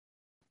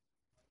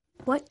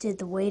What did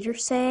the waiter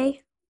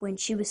say when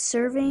she was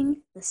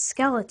serving the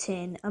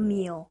skeleton a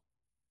meal?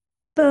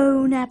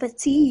 Bon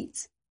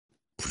appetit!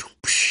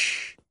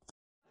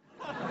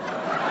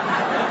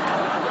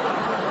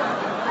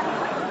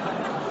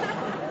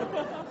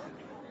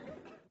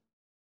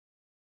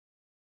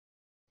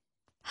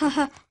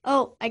 Haha,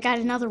 oh, I got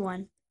another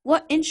one.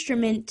 What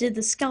instrument did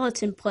the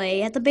skeleton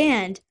play at the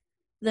band?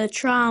 The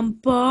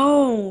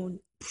trombone.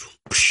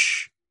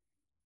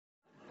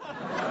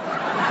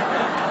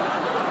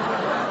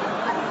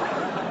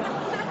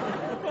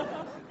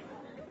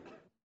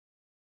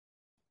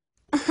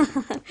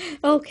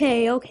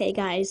 Okay,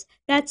 guys.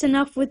 That's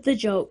enough with the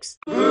jokes.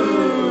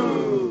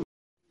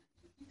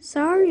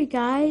 Sorry,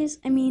 guys.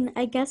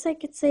 I guess I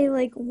could say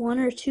like one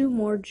or two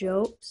more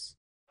jokes.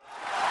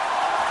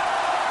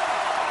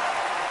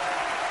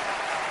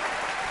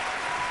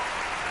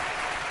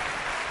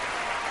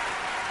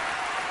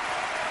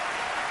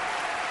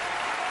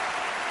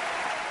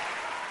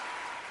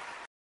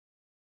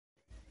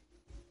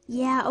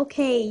 Yeah,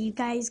 okay, you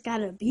guys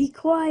gotta be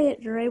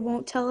quiet or I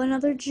won't tell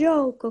another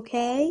joke,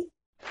 okay?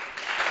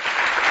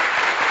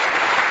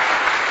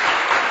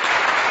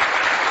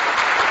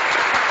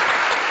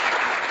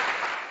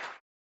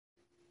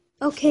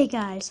 Okay,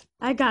 guys,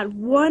 I got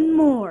one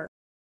more.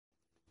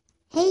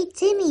 Hey,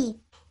 Timmy,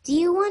 do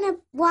you want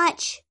to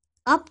watch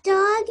Up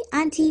Dog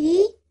on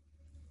TV?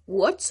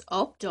 What's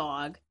up,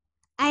 dog?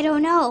 I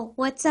don't know.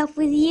 What's up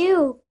with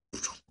you?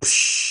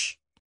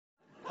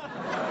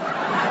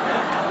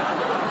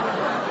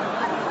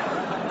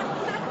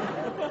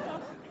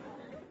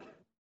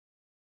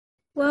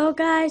 Well,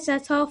 guys,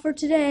 that's all for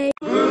today.